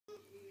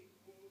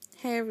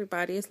Hey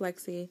everybody, it's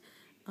Lexi.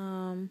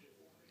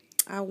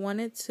 I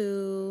wanted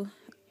to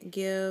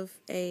give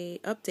a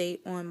update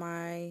on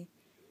my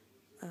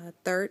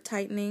third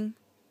tightening.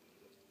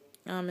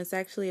 It's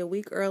actually a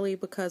week early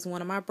because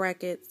one of my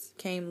brackets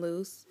came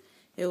loose.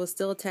 It was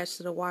still attached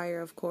to the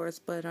wire, of course,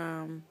 but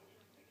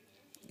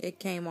it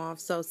came off.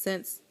 So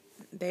since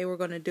they were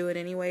going to do it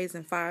anyways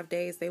in 5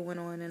 days, they went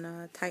on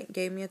and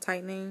gave me a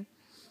tightening.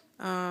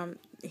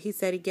 He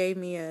said he gave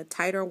me a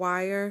tighter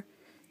wire.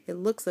 It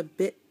looks a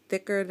bit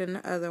thicker than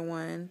the other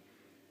one.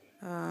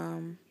 I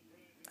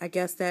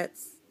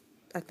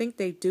think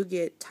they do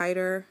get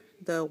tighter,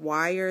 the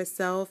wire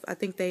itself. I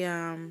think they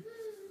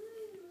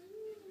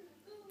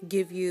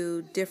give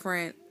you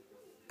different,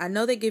 I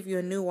know they give you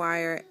a new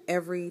wire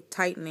every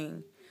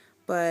tightening,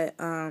 but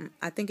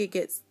I think it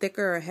gets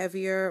thicker or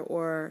heavier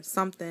or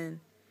something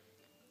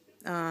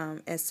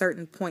at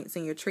certain points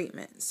in your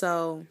treatment.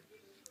 So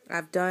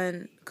I've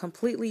done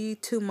completely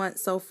 2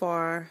 months so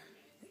far,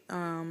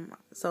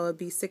 so it'd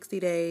be 60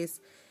 days,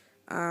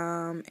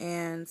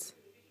 and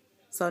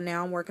so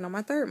now I'm working on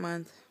my third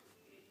month.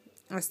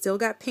 I still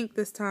got pink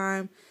this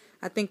time.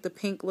 I think the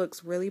pink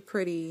looks really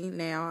pretty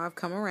now. I've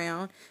come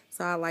around.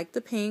 So I like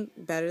the pink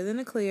better than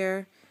the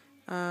clear.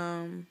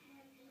 What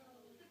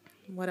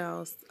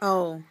else?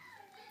 Oh,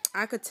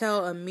 I could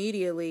tell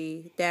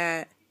immediately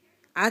that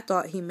I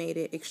thought he made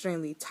it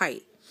extremely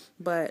tight.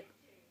 But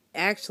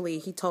actually,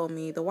 he told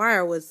me the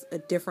wire was a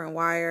different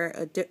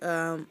wire,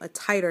 a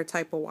tighter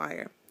type of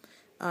wire.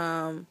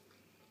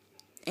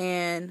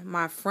 And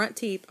my front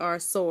teeth are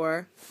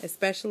sore,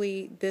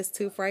 especially this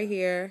tooth right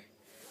here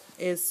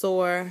is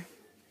sore.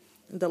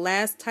 The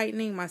last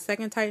tightening, my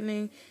second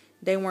tightening,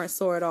 they weren't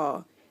sore at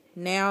all.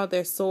 Now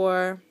they're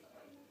sore.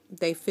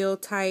 They feel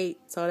tight,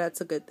 so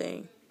that's a good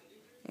thing.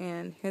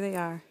 And here they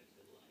are.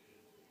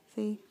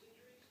 See?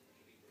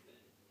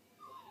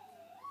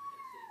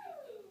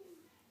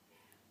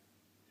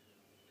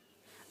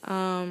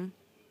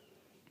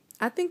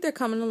 I think they're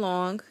coming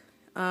along.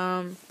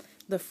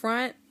 The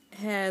front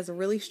has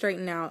really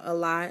straightened out a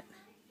lot.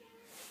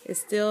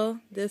 It's still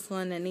this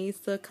one that needs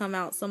to come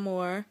out some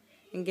more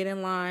and get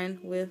in line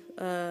with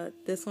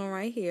this one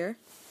right here.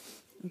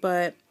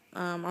 But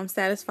I'm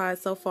satisfied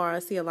so far. I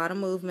see a lot of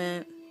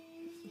movement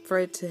for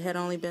it to had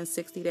only been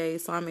 60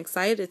 days. So I'm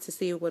excited to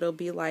see what it'll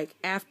be like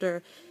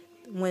after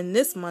when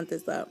this month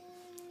is up.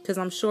 Because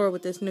I'm sure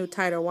with this new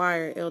tighter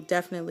wire, it'll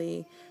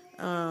definitely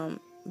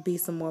be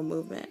some more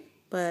movement.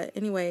 But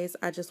anyways,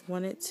 I just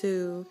wanted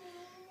to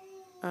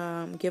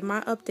give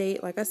my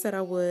update like I said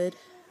I would.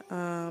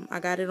 I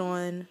got it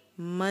on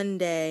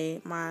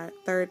Monday, my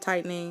third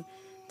tightening.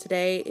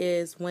 Today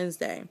is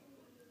Wednesday.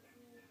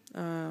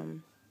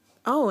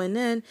 Oh, and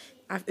then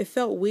it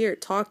felt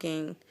weird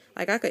talking.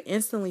 Like I could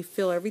instantly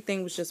feel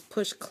everything was just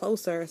pushed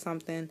closer or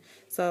something.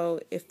 So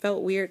it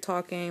felt weird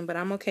talking, but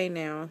I'm okay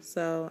now.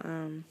 So,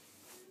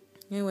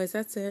 anyways,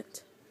 that's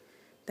it.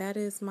 That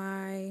is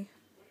my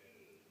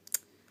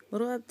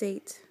little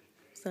update.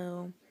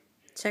 So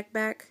check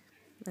back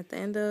at the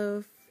end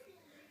of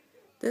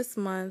this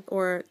month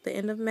or the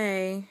end of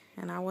May,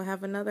 and I will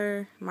have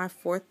my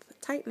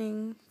fourth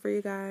tightening for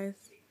you guys.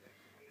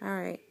 All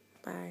right,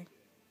 bye.